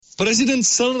President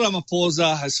Cyril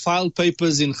Ramaphosa has filed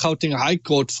papers in Gauteng High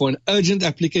Court for an urgent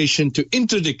application to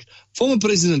interdict former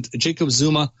President Jacob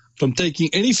Zuma from taking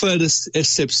any further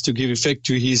steps to give effect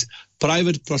to his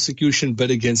private prosecution bid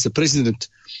against the president.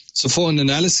 So for an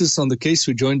analysis on the case,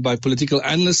 we're joined by political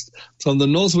analyst from the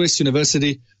Northwest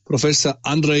University, Professor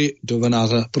Andre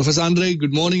Duvenhage. Professor Andre,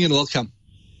 good morning and welcome.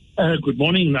 Good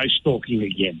morning. Nice talking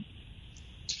again.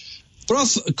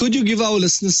 Prof, could you give our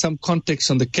listeners some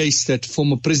context on the case that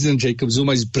former President Jacob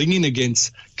Zuma is bringing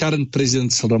against current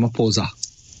President Cyril Ramaphosa?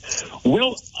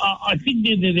 Well, I think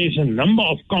there's a number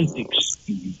of contexts,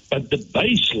 but the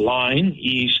baseline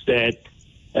is that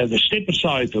the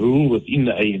step-aside rule within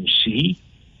the ANC,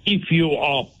 if you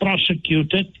are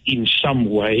prosecuted in some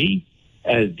way,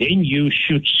 then you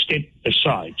should step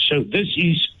aside. So this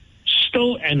is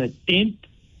still an attempt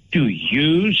to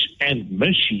use and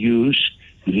misuse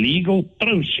legal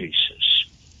processes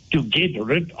to get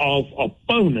rid of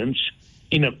opponents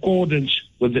in accordance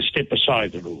with the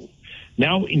step-aside rule.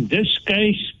 Now, in this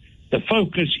case, the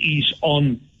focus is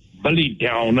on Billy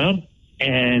Downer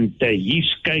and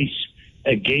his case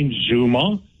against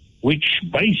Zuma, which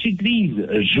basically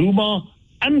Zuma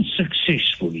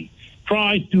unsuccessfully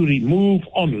tried to remove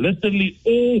on literally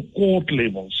all court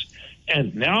levels.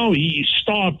 And now he is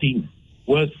starting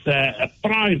with a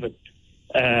private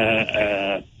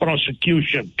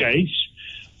prosecution case.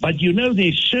 But you know,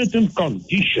 there's certain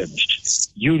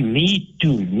conditions you need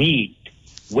to meet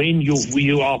when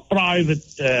you are private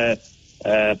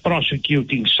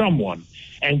prosecuting someone.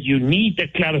 And you need a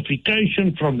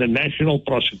clarification from the National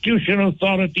Prosecution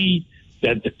Authority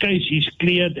that the case is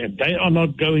cleared and they are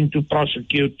not going to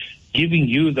prosecute, giving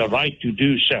you the right to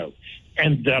do so.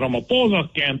 And the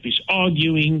Ramaphosa camp is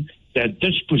arguing that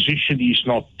this position is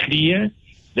not clear,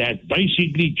 that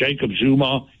basically Jacob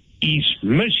Zuma is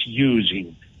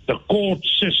misusing the court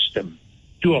system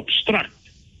to obstruct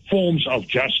forms of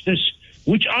justice,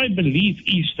 which I believe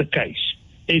is the case.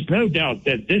 There's no doubt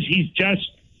that this is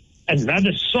just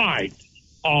another side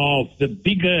of the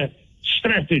bigger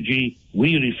strategy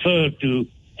we refer to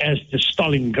as the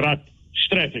Stalingrad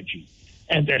strategy.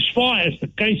 And as far as the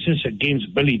cases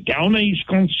against Billy Downer is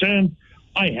concerned,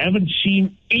 I haven't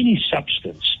seen any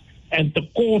substance. And the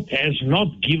court has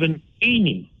not given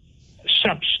any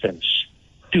substance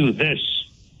to this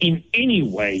in any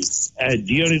way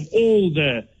during all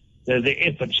the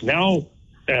efforts. Now,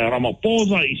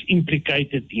 Ramaphosa is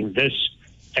implicated in this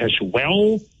as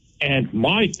well. And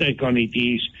my take on it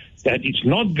is that it's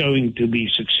not going to be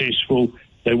successful.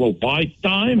 They will buy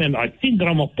time. And I think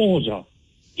Ramaphosa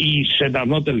is, and I'm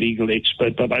not a legal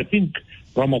expert, but I think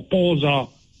Ramaphosa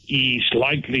is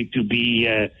likely to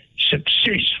be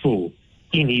successful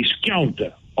in his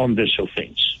counter on this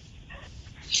offense.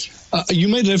 You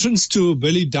made reference to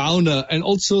Billy Downer, and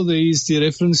also there is the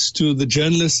reference to the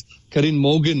journalist Karin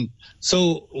Morgan.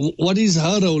 So what is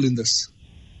her role in this?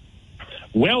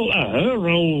 Well, her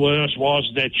role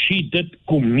was that she did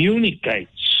communicate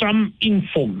some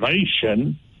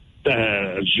information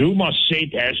Zuma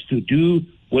said has to do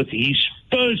with his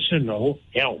personal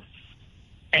health.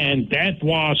 And that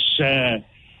was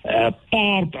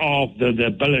part of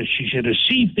the bill. She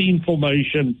received the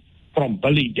information from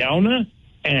Billy Downer,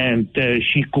 and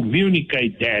she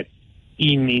communicated that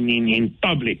in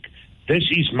public. This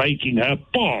is making her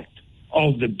part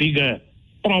of the bigger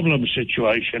problem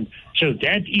situation. So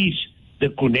that is the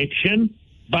connection.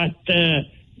 But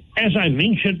as I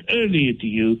mentioned earlier to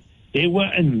you, there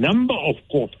were a number of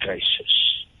court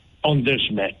cases on this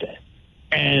matter.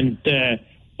 And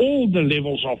all the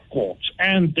levels of courts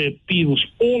and the appeals,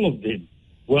 all of them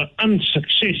were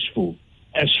unsuccessful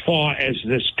as far as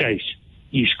this case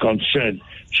is concerned.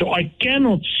 So I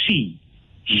cannot see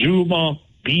Zuma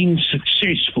being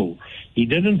successful. He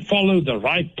didn't follow the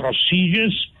right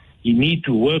procedures. He need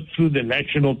to work through the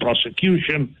National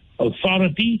Prosecution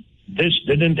Authority. This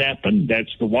didn't happen.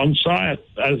 That's the one side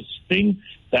thing.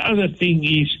 The other thing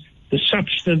is the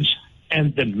substance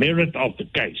and the merit of the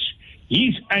case.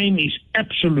 His aim is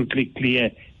absolutely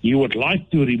clear. He would like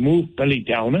to remove Billy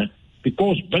Downer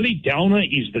because Billy Downer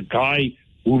is the guy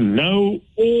who knows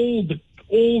all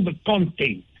the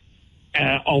content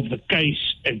of the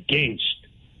case against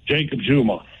Jacob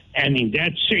Zuma. And in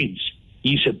that sense,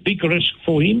 he's a big risk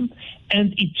for him.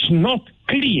 And it's not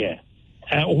clear,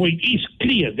 or it is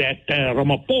clear that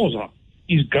Ramaphosa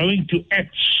is going to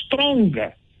act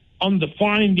stronger on the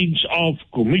findings of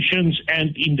commissions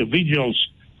and individuals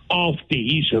after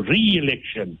his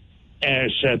re-election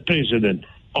as president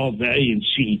of the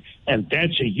ANC. And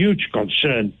that's a huge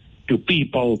concern to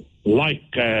people like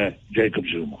Jacob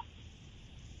Zuma.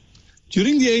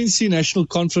 During the ANC National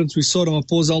Conference, we saw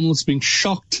Ramaphosa almost being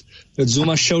shocked that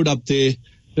Zuma showed up there.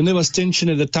 Then there was tension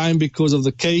at the time because of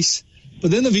the case.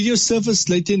 But then the video surfaced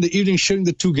later in the evening showing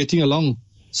the two getting along.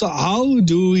 So how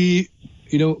do we,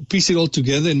 piece it all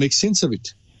together and make sense of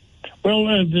it? Well,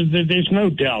 there's no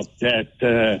doubt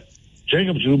that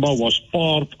Jacob Zuma was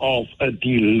part of a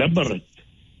deliberate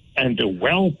and a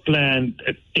well-planned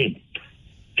attempt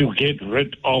to get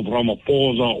rid of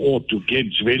Ramaphosa or to get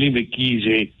Zweli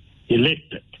Mkhize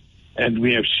elected. And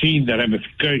we have seen the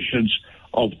ramifications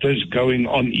of this going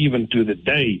on even to the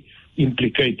day,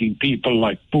 implicating people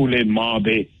like Pule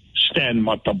Mabe, Stan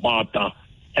Matabata,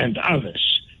 and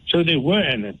others. So there were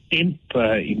an attempt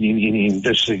in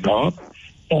this regard.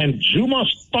 And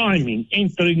Zuma's timing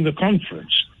entering the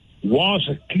conference was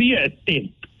a clear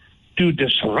attempt to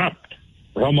disrupt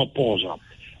Ramaphosa.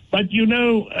 But in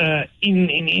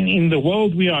the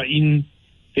world we are in,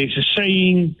 there's a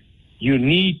saying, you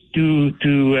need to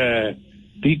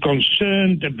be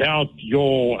concerned about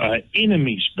your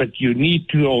enemies, but you need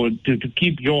to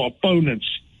keep your opponents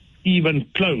even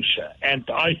closer. And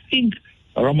I think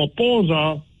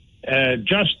Ramaphosa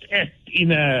just act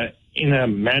in a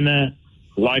manner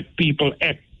like people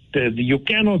act. You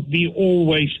cannot be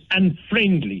always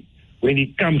unfriendly when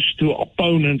it comes to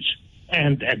opponents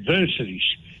and adversaries.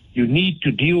 You need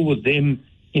to deal with them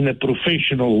in a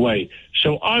professional way.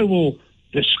 So I will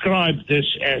describe this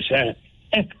as an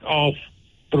act of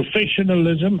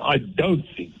professionalism. I don't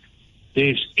think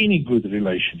there's any good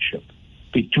relationship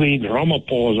between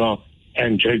Ramaphosa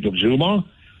and Jacob Zuma.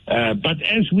 But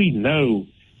as we know,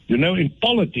 in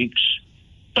politics,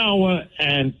 power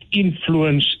and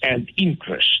influence and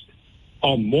interest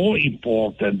are more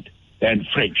important than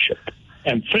friendship.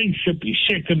 And friendship is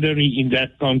secondary in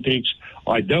that context.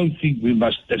 I don't think we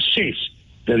must assess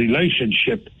the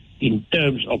relationship in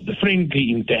terms of the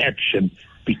friendly interaction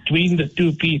between the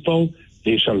two people.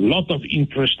 There's a lot of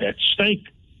interest at stake.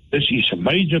 This is a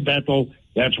major battle.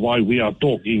 That's why we are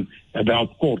talking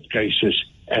about court cases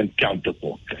and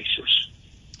counter-court cases.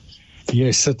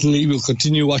 Yes, certainly. We'll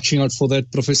continue watching out for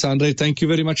that. Professor Andre, thank you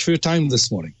very much for your time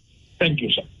this morning. Thank you,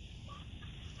 sir.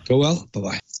 Go well.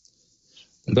 Bye-bye.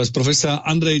 And that's Professor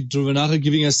Andre Druwenaga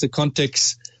giving us the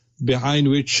context behind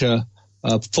which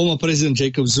former President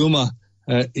Jacob Zuma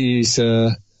has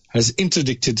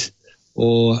interdicted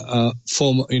or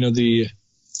the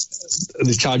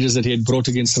charges that he had brought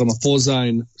against Ramaphosa,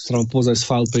 and Ramaphosa has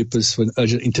filed papers for an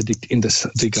urgent interdict in this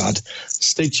regard.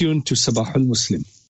 Stay tuned to Sabah al-Muslim.